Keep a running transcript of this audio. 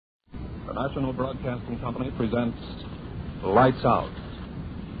the National Broadcasting Company presents Lights Out,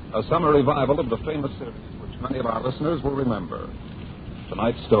 a summer revival of the famous series which many of our listeners will remember.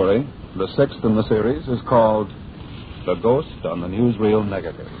 Tonight's story, the sixth in the series, is called The Ghost on the Newsreel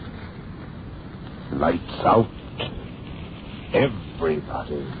Negative. Lights out,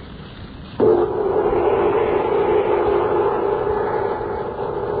 everybody.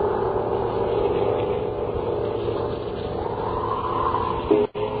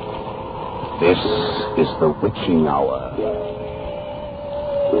 This is the witching hour.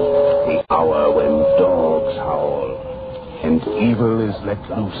 The hour when dogs howl and evil is let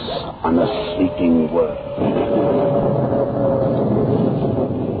loose on a sleeping world.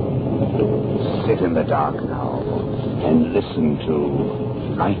 Sit in the dark now and listen to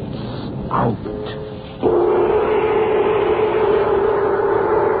Lights Out.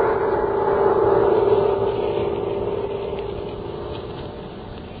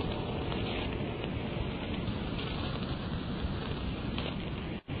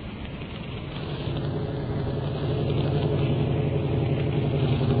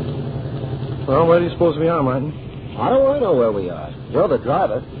 Well, where do you suppose we are, Martin? How do I know where we are? You're the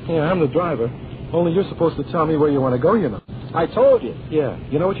driver. Yeah, I'm the driver. Only you're supposed to tell me where you want to go, you know. I told you. Yeah.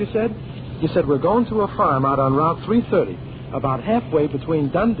 You know what you said? You said we're going to a farm out on Route 330, about halfway between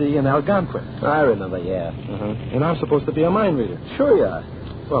Dundee and Algonquin. I remember, yeah. Uh-huh. And I'm supposed to be a mind reader. Sure you are.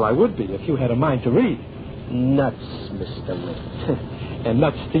 Well, I would be if you had a mind to read. Nuts, Mr. Rick. And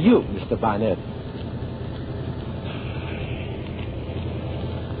nuts to you, Mr. Barnett.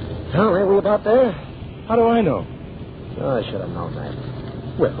 Well, ain't we about there? How do I know? Oh, I should have known that.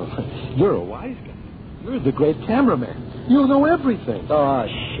 Well, you're a wise guy. You're the great cameraman. You know everything. Oh,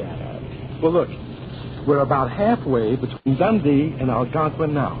 shut up. Well, look, we're about halfway between Dundee and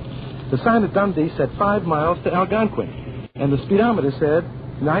Algonquin now. The sign at Dundee said 5 miles to Algonquin, and the speedometer said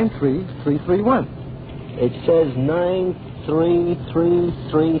 93331. It says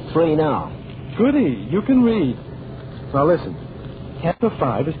 93333 now. Goody, you can read. Now listen, half of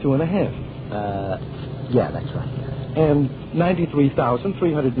 5 is 2.5. Yeah, that's right. And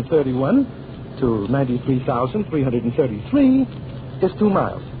 93,331 to 93,333 is 2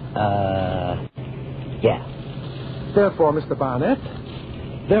 miles. Yeah. Therefore, Mr. Barnett,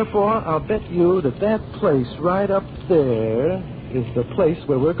 I'll bet you that place right up there is the place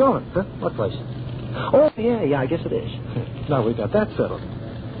where we're going. Huh? What place? Oh, yeah, I guess it is. Now we got that settled.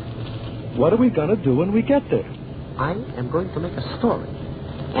 What are we going to do when we get there? I am going to make a story,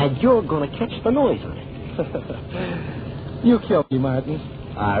 and you're going to catch the noise on it. You killed me, Martin.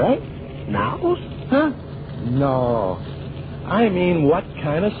 All right. Now? Huh? No. I mean, what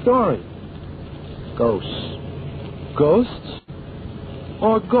kind of story? Ghosts. Ghosts?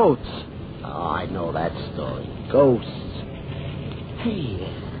 Or goats? Oh, I know that story. Ghosts. Hey,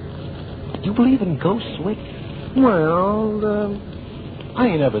 do you believe in ghosts, Wick? Well, I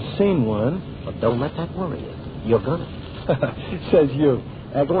ain't ever seen one. But don't let that worry you. You're gonna. Says you.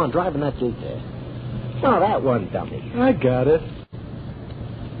 Go on, driving that Jeep there. Oh, that one, dummy. I got it.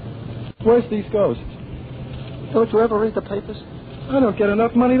 Where's these ghosts? Don't you ever read the papers? I don't get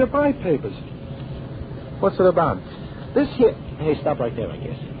enough money to buy papers. What's it about? This here... Hey, stop right there, I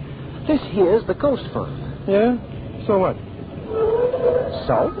guess. This here's the ghost farm. Yeah? So what?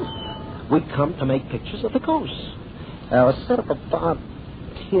 So? We come to make pictures of the ghosts. We'll set up about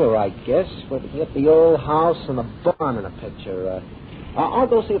here, I guess, where we can get the old house and the barn in a picture. I'll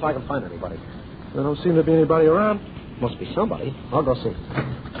go see if I can find anybody. There don't seem to be anybody around. Must be somebody. I'll go see.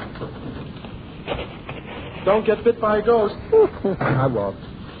 Don't get bit by a ghost. I won't.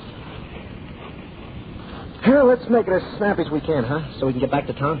 Here, let's make it as snappy as we can, huh? So we can get back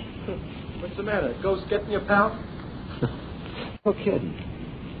to town. What's the matter? Ghost getting your pal? No kidding.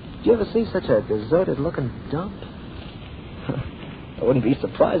 Did you ever see such a deserted-looking dump? I wouldn't be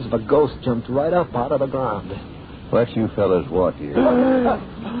surprised if a ghost jumped right up out of the ground. What you fellas want here?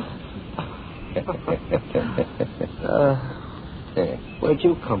 Where'd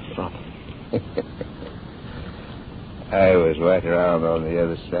you come from? I was right around on the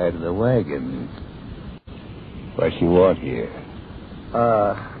other side of the wagon. What you want here?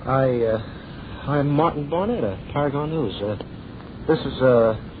 I'm Martin Barnett of Paragon News. This is,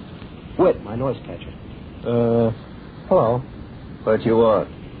 Whit, my noise catcher. Hello. What you want?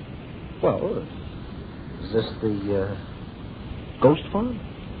 Well, is this the, ghost farm?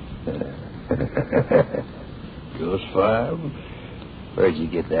 Ghost farm? Where'd you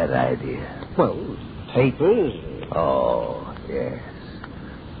get that idea? Well, papers. Oh, yes.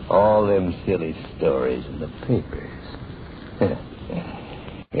 All them silly stories in the papers.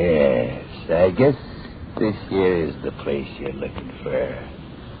 Yes, I guess this here is the place you're looking for.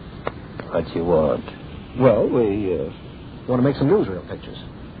 What you want? Well, we want to make some newsreel pictures.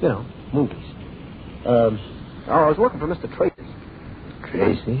 You know, movies. I was looking for Mr. Tracy.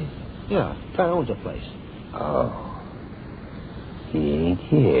 Tracy? Yeah, guy owns a place. Oh. He ain't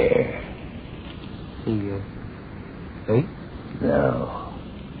here. Hey? No.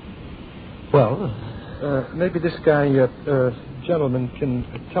 Well, maybe this guy, gentleman, can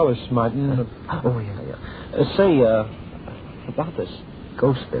tell us, Martin. Say, about this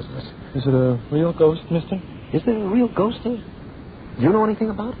ghost business. Is it a real ghost, mister? Is there a real ghost here? Do you know anything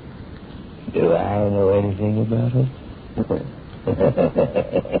about it? Do I know anything about it?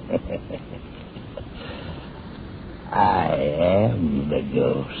 I am the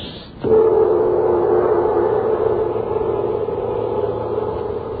ghost.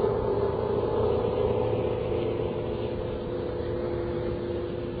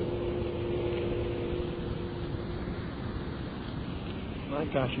 My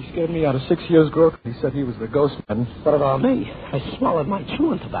gosh, he scared me out of 6 years' growth. He said he was the ghost man. What about me? I swallowed my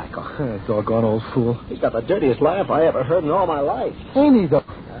chewing tobacco. Doggone old fool. He's got the dirtiest laugh I ever heard in all my life. Ain't he, though?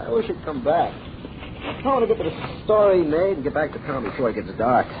 I wish he'd come back. I want to get the story made and get back to town before it gets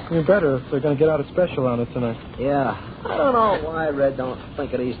dark. You better if they're going to get out a special on it tonight. Yeah. I don't know why Red don't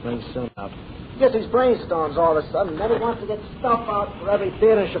think of these things soon enough. Gets these brainstorms all of a sudden, and then he wants to get stuff out for every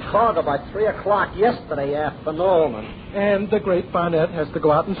theater in Chicago by 3 o'clock yesterday afternoon. And the great Barnett has to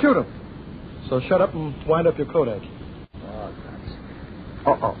go out and shoot him. So shut up and wind up your Kodak. Oh, nuts.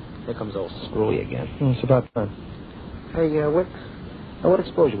 Uh-oh. Here comes old Screwy again. It's about time. Hey, what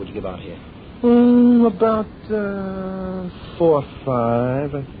exposure would you give out here? About 4 or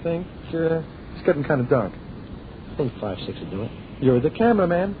 5, I think. It's getting kind of dark. I think 5, 6 would do it. You're the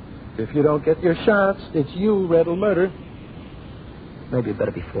cameraman. If you don't get your shots, it's you Red'll murder. Maybe it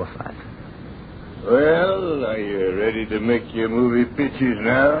better be 4 or 5. Well, are you ready to make your movie pictures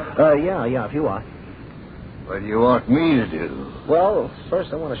now? Yeah, if you are. What do you want me to do? Well,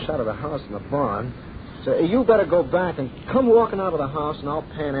 first I want a shot of the house and the barn. So you better go back and come walking out of the house, and I'll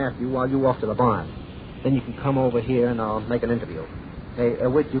pan after you while you walk to the barn. Then you can come over here, and I'll make an interview. Hey,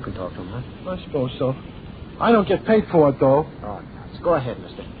 Whit, you can talk to him, huh? I suppose so. I don't get paid for it, though. Oh, nuts. Go ahead,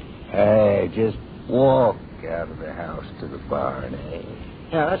 mister. Hey, just walk out of the house to the barn, eh?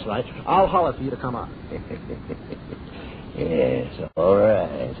 Yeah, that's right. I'll holler for you to come out. Yes, all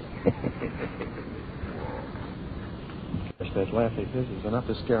right. That laugh of his is enough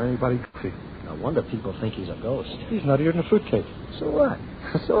to scare anybody goofy. No wonder people think he's a ghost. He's nuttier than a fruitcake. So what?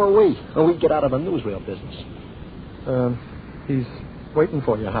 So are we. When we get out of the newsreel business. He's waiting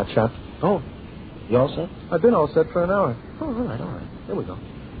for you, hotshot. Oh, you all set? I've been all set for an hour. Oh, all right. Here we go.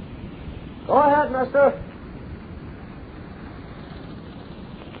 Go ahead, mister.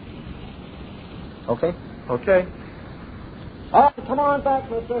 Okay? Okay. Oh, come on back,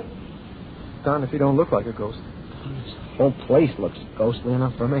 mister. Don, if you don't look like a ghost. This whole place looks ghostly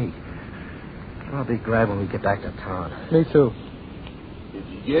enough for me. I'll be glad when we get back to town. Me too. Did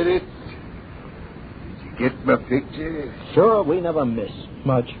you get it? Did you get my picture? Sure, we never miss.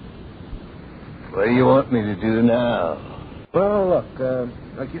 Much. What do you want me to do now? Well, look,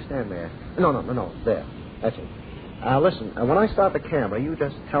 you stand there. No, there. That's it. Listen, when I start the camera, you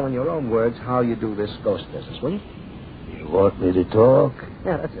just tell in your own words how you do this ghost business, will you? You want me to talk?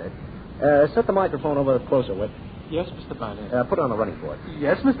 Yeah, that's it. Set the microphone over closer, Whit. Yes, Mr. Barnett. Put it on the running board.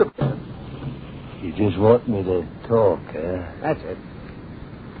 Yes, Mr. Barnett. You just want me to talk, huh? That's it.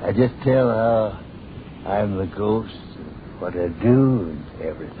 I just tell how I'm the ghost, what I do, and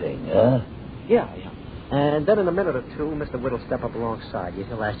everything, huh? Yeah. And then in a minute or two, Mr. Whit will step up alongside you.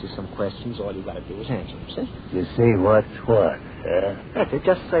 He'll ask you some questions. All you got to do is answer them, see? You say what's what, huh? That's it.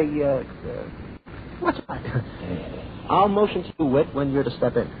 Just say, what's what? I'll motion to you, Whit, when you're to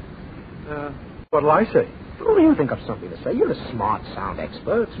step in. What'll I say? Who do you think of something to say? You're the smart sound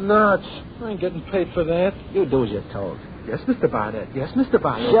expert. Nuts. I ain't getting paid for that. You do as you're told. Yes, Mr. Barnett. Yes, Mr.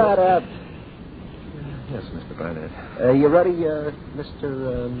 Barnett. Shut up. Yes, Mr. Barnett. You ready,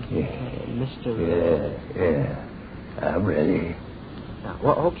 Mr. Yeah. I'm ready. Now,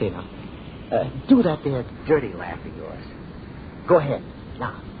 well, okay, now. Do that there dirty laugh of yours. Go ahead.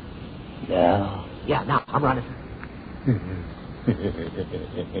 Now. Now? Yeah, now. I'm running.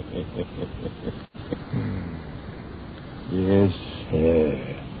 Yes,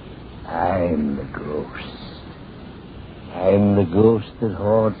 sir. I'm the ghost. I'm the ghost that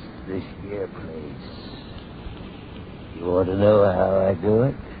haunts this here place. You want to know how I do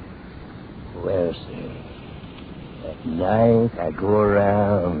it? Well, sir, at night I go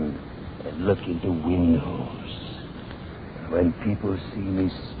around and look into windows. When people see me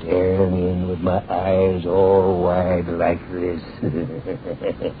staring in with my eyes all wide like this,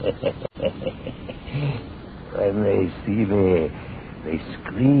 when they see me, they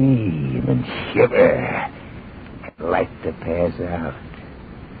scream and shiver and like to pass out.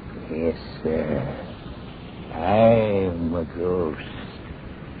 Yes, sir. I'm a ghost.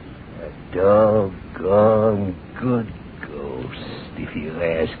 A doggone good ghost, if you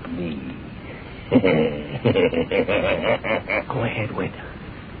ask me. Go ahead, Whit.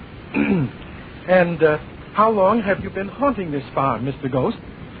 And how long have you been haunting this farm, Mr. Ghost?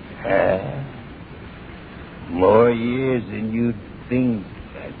 More years than you'd think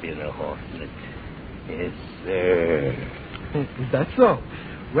I've been a haunting it. Yes, sir. Is that so?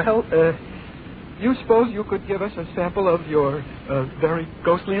 Well, you suppose you could give us a sample of your very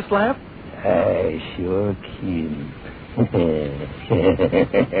ghostliest laugh? I sure can.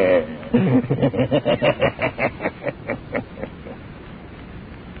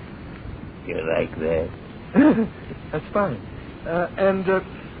 You like that? That's fine. And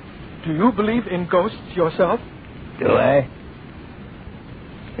do you believe in ghosts yourself? Do I?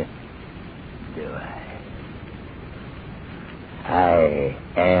 Do I? I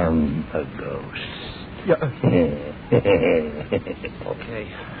am a ghost. Yeah. Okay.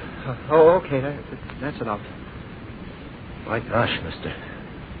 Okay. That's enough. My gosh, mister.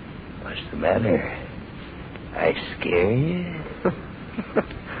 What's the matter? I scare you?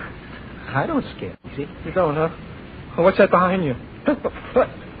 I don't scare you, see? You don't, huh? Well, what's that behind you?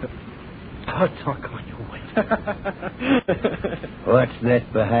 Oh, talk on your way. What's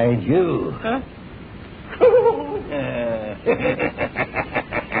that behind you? Huh?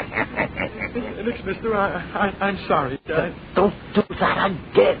 Look, mister, I'm sorry. Don't do that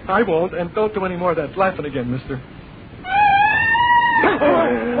again. I won't, and don't do any more of that laughing again, mister.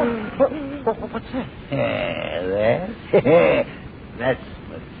 What's that? That's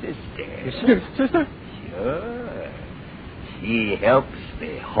my sister. Your sister? Sure. She helps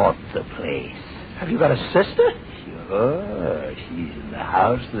me haunt the place. Have you got a sister? Sure. She's in the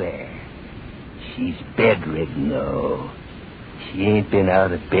house there. She's bedridden, though. She ain't been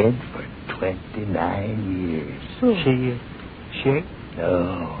out of bed for 29 years. She ain't?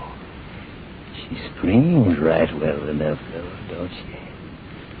 No. She screams right well enough, though, don't she?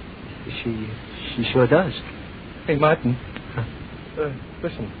 She sure does. Hey, Martin.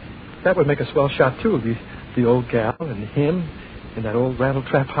 Listen, that would make a swell shot, too. The old gal and him in that old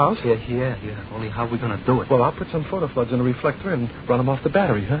rattle-trap house. Yeah. Only how are we going to do it? Well, I'll put some photo floods in a reflector and run them off the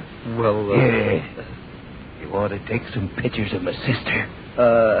battery, huh? Well, Yeah. You want to take some pictures of my sister?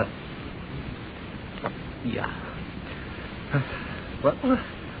 Yeah. Well,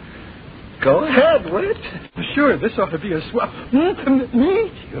 go ahead, Whit. Sure, this ought to be a swell...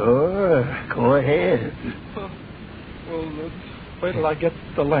 Me? Sure. Go ahead. Well, wait till I get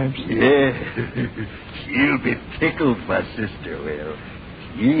the lamps. Yeah. She'll be tickled, my sister will.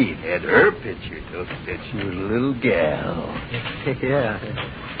 She ain't had her picture took since she was a little gal. Yeah.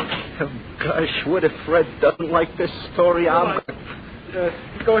 Oh, gosh, what if Fred doesn't like this story?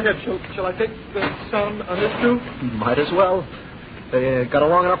 Go ahead. Shall I take the sound on this, too? Might as well. Got a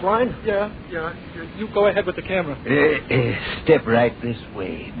long enough line? Yeah. You go ahead with the camera. Step right this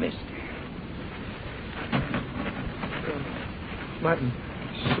way, mister. Martin,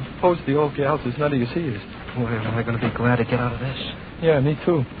 suppose the old gal's as nutty as he is. Boy, am I going to be glad to get out of this. Yeah, me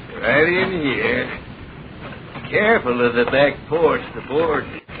too. Right in here. Careful of the back porch. The board's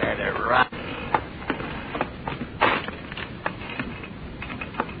kind of rotten.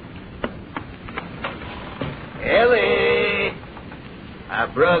 Ellie, I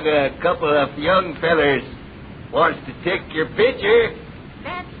brung a couple of young fellers. Wants to take your picture.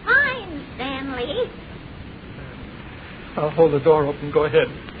 That's fine, Stanley. I'll hold the door open. Go ahead.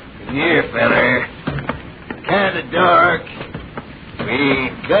 Come here, feller. Kind of dark. We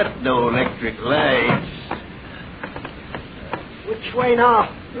ain't got no electric lights. Which way now?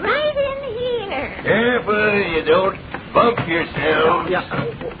 Right in here. Careful you don't bump yourself. Yeah.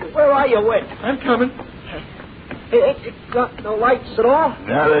 Where are you, Whit? I'm coming. It's got no lights at all?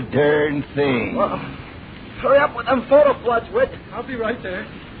 Not a darn thing. Well, hurry up with them photo floods, Whit. I'll be right there.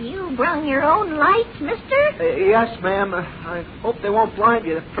 You brung your own lights, mister? Yes, ma'am. I hope they won't blind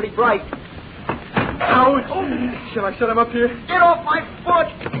you. They're pretty bright. Ow! Oh, shall I set him up here? Get off my foot!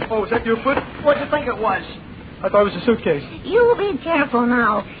 Oh, is that your foot? What'd you think it was? I thought it was a suitcase. You be careful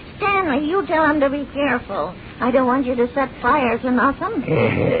now. Stanley, you tell him to be careful. I don't want you to set fire to nothing.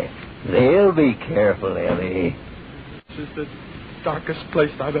 They'll be careful, Ellie. This is the darkest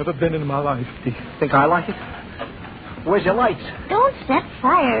place I've ever been in my life. Do you think I like it? Where's your lights? Don't set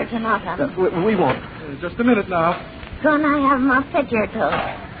fire to nothing. We won't. Just a minute now. Gonna have my picture took.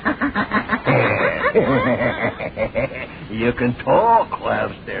 You can talk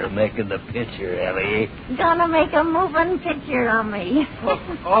whilst they're making the picture, Ellie. Gonna make a moving picture of me.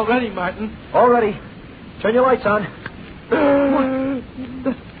 All ready, Martin. All ready. Turn your lights on.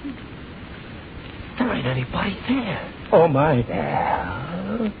 There ain't anybody there. Oh, my.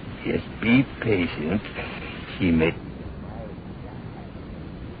 Now, just be patient. She may...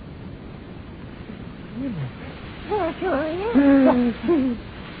 There sure is.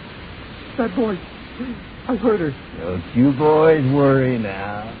 That voice. I heard her. Don't you boys worry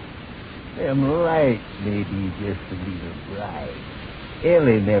now. Them lights may be just a little bright.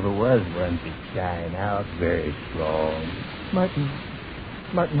 Ellie never was one to shine out very strong. Martin,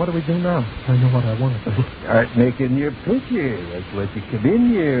 what do we do now? I know what I want to do. Start making your picture. That's what you come in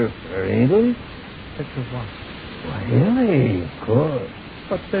here for, ain't it? Picture what? Why, Ellie, of course.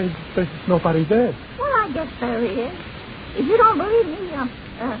 But there's nobody there. Well, I guess there is. If you don't believe me,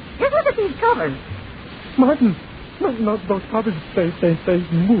 just look at these covers. Martin, no, those covers, they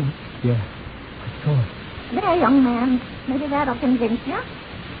move. Yeah, I saw it. There, young man. Maybe that'll convince you.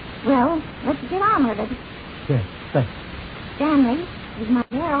 Well, let's get on with it. Yeah, thanks. Stanley, is my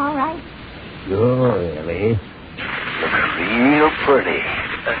hair all right? Sure, Ellie. Looks real pretty.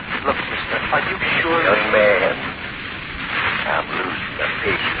 Look, mister, are you sure? Young man, I'm losing the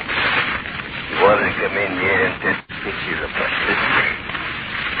patience. You wanted to come in here and take pictures of my sister.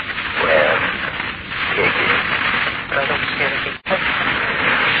 Well, take it. But I don't see anything.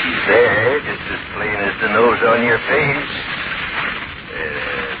 She's there, just as plain as the nose on your face.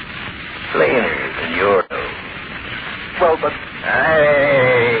 Plainer than your nose. Well, but...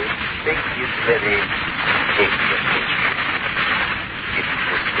 I think you'd better take the picture. It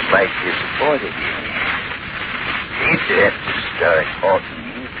was the light disappointed you. Hate to have to start haunting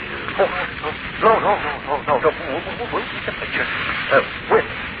you two. No. We'll take the picture. Will,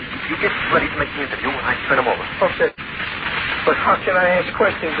 you get ready to make the interview and I turn them over. Okay. But how can I ask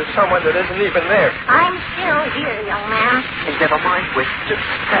questions of someone that isn't even there? I'm still here, young man. Hey, never mind, Will. Just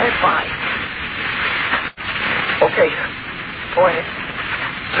stand by. Okay. Go ahead.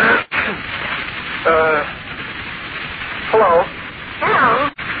 Hello?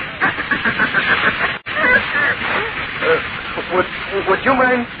 Hello. Would you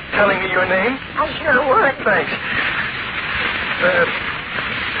mind telling me your name? I sure would. Thanks.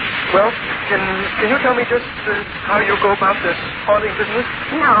 Well, can you tell me just how you go about this haunting business?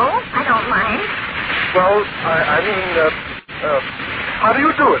 No, I don't mind. Well, I mean, how do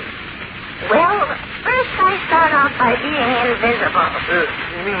you do it? Well, first I start out by being invisible.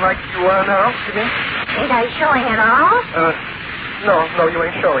 You mean like you are now, you mean? Ain't I showing at all? No, you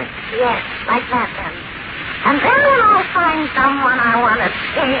ain't showing. Yes, like that then. And then when I find someone I want to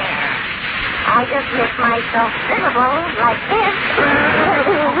scare, I just make myself visible like this.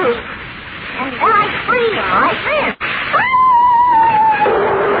 And then I scream like this.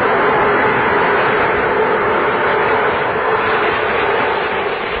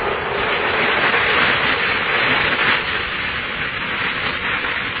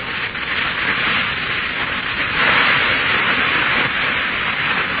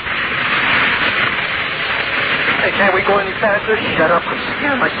 Can't we go any faster? Shut up. I'm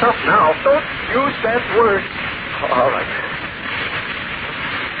scared myself now. Don't use that word. All right.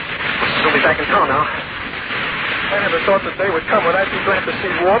 We'll be back in town now. I never thought the day would come when I'd be glad to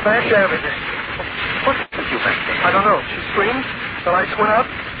see Warback Avenue. What took you back there? I don't know. She screamed, the lights went out,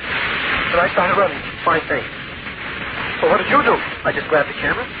 and I started running. Fine thing. Well, what did you do? I just grabbed the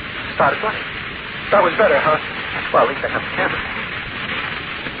camera, started running. That was better, huh? Well, at least I have the camera.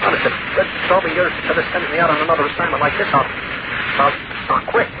 Honest, if Red told me you're sending me out on another assignment like this, I'll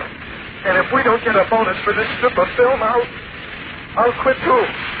quit. And if we don't get a bonus for this strip of film, I'll quit too.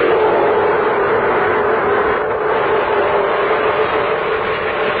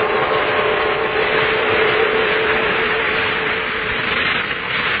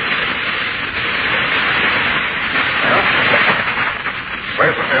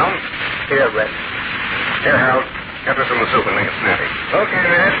 Where's the film? Here, Red. Here, Harold. Get this in the soup and make it snappy. Okay,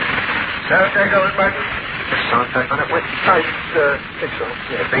 Ned. Soundtrack on it, Martin? The soundtrack on it, Red? I think so.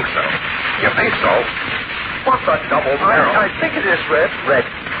 You think so? You think so? What the double barrel? I think it is, Red. Red,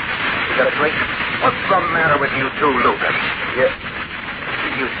 you got a drink? What's the matter with you two, Lucas? Yeah.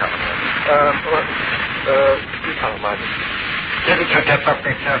 You tell him. You tell him, Martin. Didn't you get the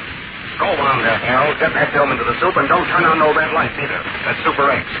picture? Go on there, Harold. Get that film into the soup and don't turn on no red lights either. That's Super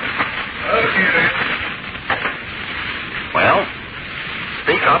 8. Okay, Ned. Well,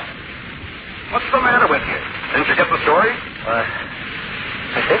 speak up. What's the matter with you? Didn't you get the story?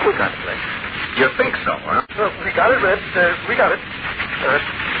 I think we got it, Red. You think so, huh? We got it, Red. We got it.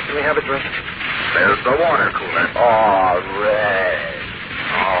 Can we have a drink? There's the water cooler. Oh, Red.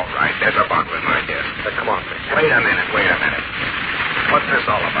 All right, there's a bottle in my desk. Come on, Red. Wait a minute. What's this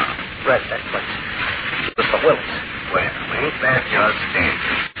all about? Red, that place. Mr. Wyllis. Well, ain't that just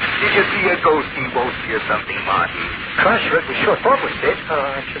dandy? Did you see a ghosty ghosty or something, Martin? Gosh, Red, we sure thought we did.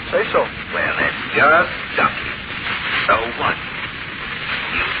 I should say so. Well, that's just ducky. So what?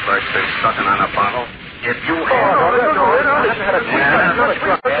 You first been sucking on a bottle? If you have... No. I haven't had a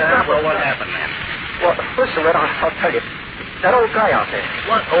drink. Well, what happened then? Well, listen, Red, I'll tell you. That old guy out there.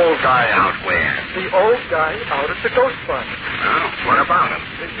 What old guy out where? The old guy out at the ghost farm. Oh, what about him?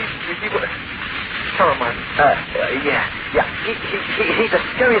 He tell him, Martin. Yeah. He's the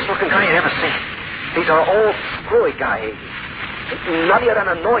scariest looking guy you ever seen. He's our old screwy guy. Nuttier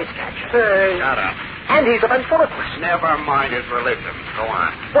than a noise catcher. Shut up. And he's a ventriloquist. Never mind his religion. Go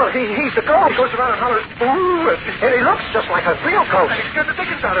on. Well, he's the ghost. He goes around and hollers, ooh, and he looks just like a real ghost. He scared the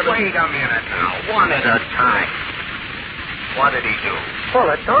dickens out of him. Wait a minute now. One at a time. What did he do? Well,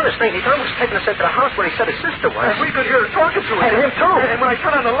 that darnest thing, he almost taken us into the house where he said his sister was. And we could hear her talking to him. And him, too. And when I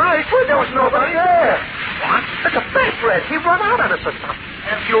turned on the light, there was nobody there. What? It's a fake, Red. He run out on us or something.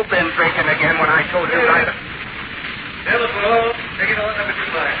 Have you been drinking again when I told you that? Telephone. Take it on number 2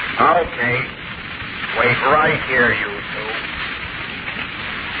 line. Okay. Wait right here, you two.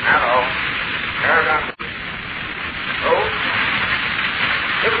 Hello. Paragon. Oh.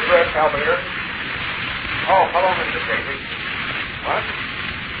 This is Red Calvater. Oh, hello, Mr. Casey. What?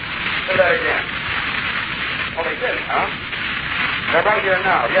 Say that again. Oh, they did, huh? They're right here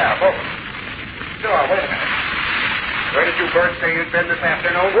now. Yeah, both of them. Sure, wait a minute. Where did you birds say you'd been this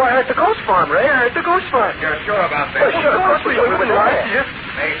afternoon? Well, at the ghost farm, Ray. At the ghost farm. You're sure about that? Well, sure, of course we wouldn't lie to you.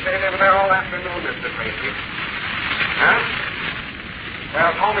 They say they were there all afternoon, Mr. Tracy. Huh?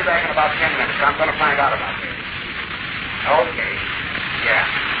 Well, call me back in about 10 minutes. I'm going to find out about this. Okay. Yeah.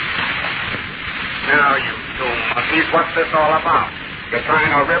 Now, you two monkeys, what's this all about? You're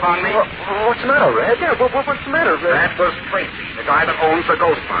trying to rib on me? Well, what's the matter, Red? Yeah, what's the matter, Red? That was Tracy, the guy that owns the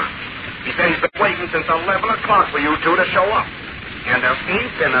ghost farm. He said he's been waiting since 11 o'clock for you two to show up. And there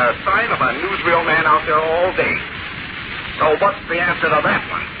ain't been a sign of a newsreel man out there all day. So what's the answer to that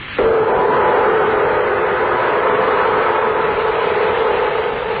one?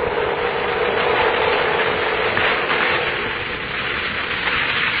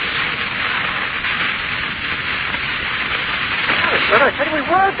 Red, I tell you, we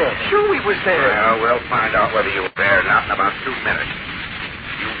were there. Sure we was there. Well, we'll find out whether you were there or not in about 2 minutes.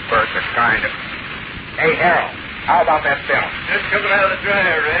 You birds are kind of... Hey, Harold, how about that film? Just coming out of the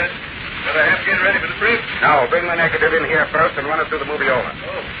dryer, Red. Did I have to get ready for the trip? No, bring the negative in here first and run it through the movie over.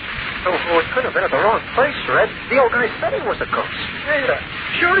 Oh, it could have been at the wrong place, Red. The old guy said he was a ghost. Hey,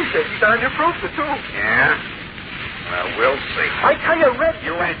 sure he said he's on your proof, too. Yeah? Well, we'll see. I tell you, Red...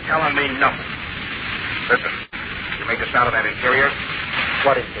 You ain't telling me nothing. Listen, you make a shot of that interior?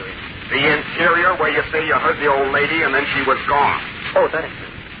 What interior? The interior where you say you heard the old lady and then she was gone. Oh, that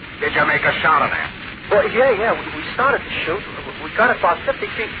interior. Did you make a shot of that? Well, yeah. We started to shoot. We got about 50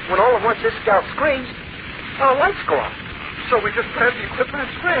 feet when all at once this scout screams. Our lights go off. So we just grabbed the equipment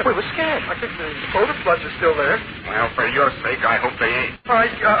and scrambled. We were scared. I think the photo floods are still there. Well, for your sake, I hope they ain't. Oh,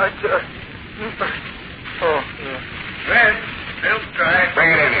 yeah. Red, they'll try.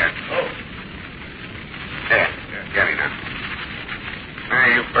 Bring it in here. Oh. There, get me now. Now,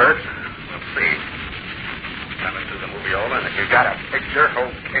 you birds, we'll see. Coming through the movie over, and if you got a picture,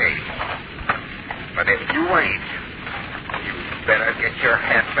 okay. But if you ain't, you better get your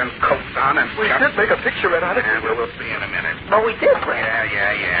hats and coats on and... We did make a picture out of it. Yeah, we'll see in a minute. Oh, we did, Red.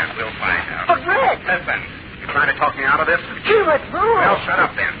 Yeah. We'll find out. But, Red... Listen, you trying to talk me out of this? Gee, Red, no. Well, shut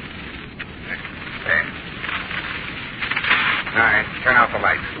up then. There. All right, turn out the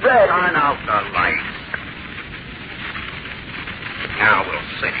lights. Red. Turn out the lights. Now we'll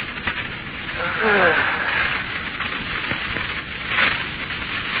see.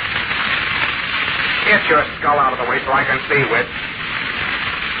 Get your skull out of the way so I can see, Whit.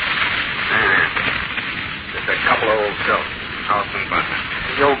 Just a couple of old jokes. House and button.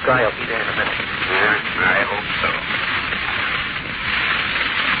 The old guy will be there in a minute. Yeah, I hope so.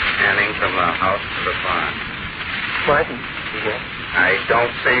 Scanning from the house to the barn. Martin, yeah. I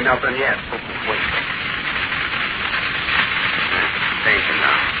don't say nothing yet. Wait. Station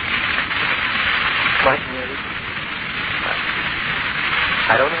now. Martin,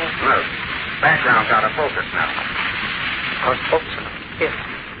 I don't know. Look, background's out of focus now. I was focusing on him.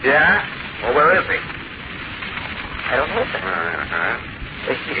 Yeah? Well, where is he? I don't know.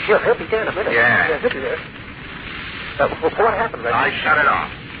 He'll be there in a minute. Yeah. He'll be there. What happened, Red? I shut it off.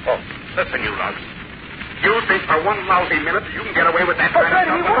 Oh. Listen, you lugs. You think for one lousy minute you can get away with that But, kind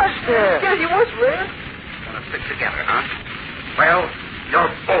Red, of he stuff? was there. Yeah, he was, Red. Gonna stick together, huh? Well, you're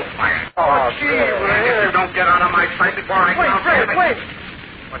both fired. Oh, gee, And if you don't get out of my sight before I count Red, 7... wait.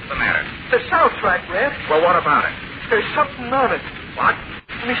 What's the matter? The soundtrack, Red. Well, what about it? There's something on it. What?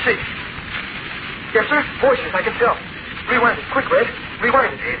 Let me see. Yes, sir. Voices, I can tell. Rewind it. Quick, Red.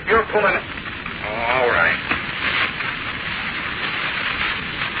 Rewind it. If you're pulling it... All right.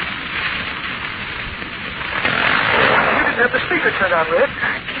 You didn't have the speaker turned on, Red.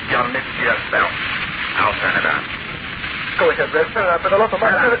 Keep your lips to yourself. I'll turn it on. Go ahead, Red. Turn it on for the love of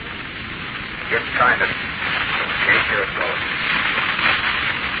my God. Just kind of... Okay, here it goes.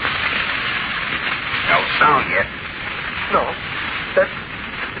 No sound yet. No.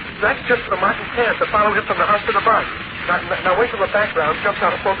 That's just the Martin Camp to follow him from the house to the barn. Now wait till the background jumps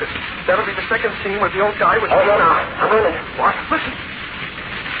out of focus. That'll be the second scene where the old guy was... Hold on. I'm rolling. What? Listen.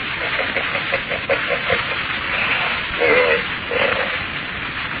 Yes, sir.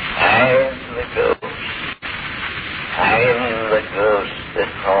 I'm the ghost. I'm the ghost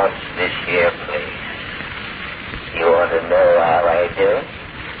that haunts this here place. You want to know how I do it?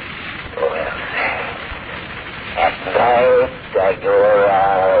 Well, at night I go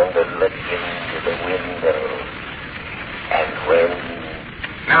around and look into the window. And when...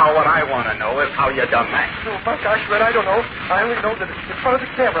 Now what I want to know is how you done that. Oh, my gosh, Red, I don't know. I only know that it's in front of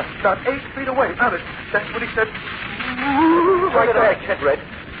the camera, about 8 feet away. Now, that's what he said. Right there, head, Red.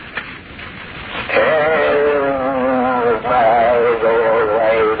 my eyes all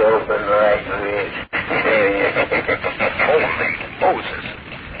wide open like this. Holy Moses.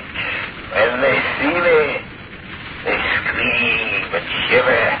 When they see me, they scream and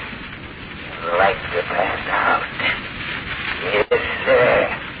shiver like to pass out. Yes, sir.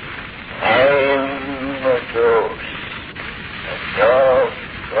 I'm a ghost. A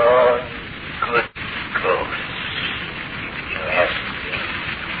doggone good ghost. You ask me.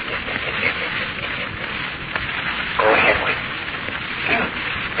 Go ahead with me.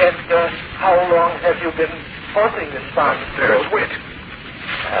 And how long have you been haunting this farm, There's wit.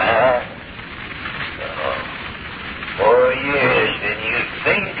 4 years, and you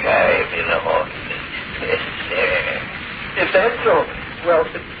think I've been haunted. Yes, sir. Is that so? Well,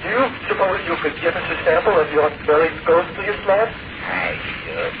 do you suppose you could give us a sample of your very ghostliest laugh? I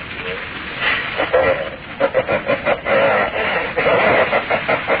should.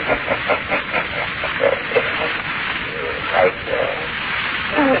 Right there.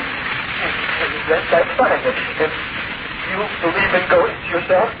 That's fine. And you believe in ghosts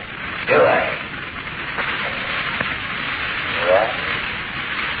yourself? Do I? Well,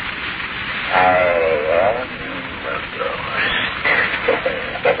 I am a ghost.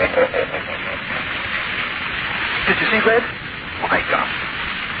 Did you see Red? My God.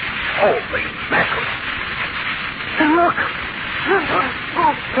 Holy mackerel. And look!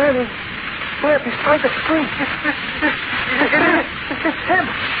 Oh, Fanny. There beside the screen. It's him.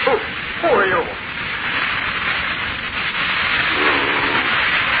 Who are you?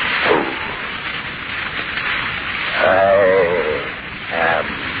 I am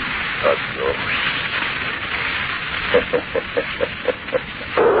a ghost.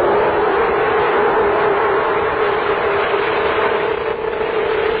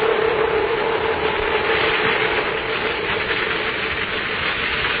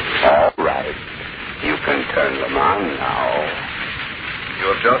 All right. You can turn them on now. You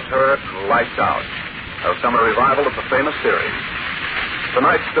have just heard Lights Out, a summer revival of the famous series.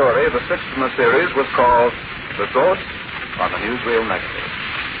 Tonight's story, the sixth in the series, was called The Ghost on the Newsreel Negative.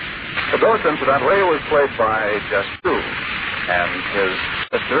 The ghost, incidentally, was played by Jess Stu, and his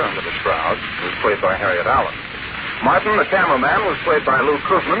sister under the shroud was played by Harriet Allen. Martin, the cameraman, was played by Lou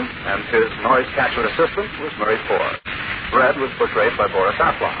Krugman, and his noise catcher assistant was Murray Ford. Red was portrayed by Boris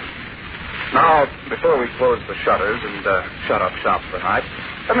Aplon. Now, before we close the shutters and shut up shop for the night,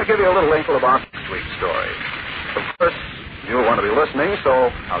 let me give you a little inkle about this week's story. Of course, you'll want to be listening,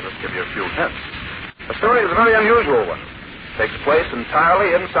 so I'll just give you a few hints. The story is a very unusual one. It takes place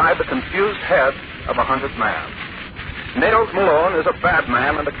entirely inside the confused head of a hunted man. Nails Malone is a bad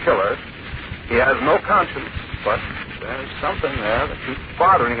man and a killer. He has no conscience, but there's something there that keeps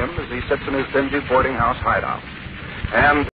bothering him as he sits in his dingy boarding house hideout. And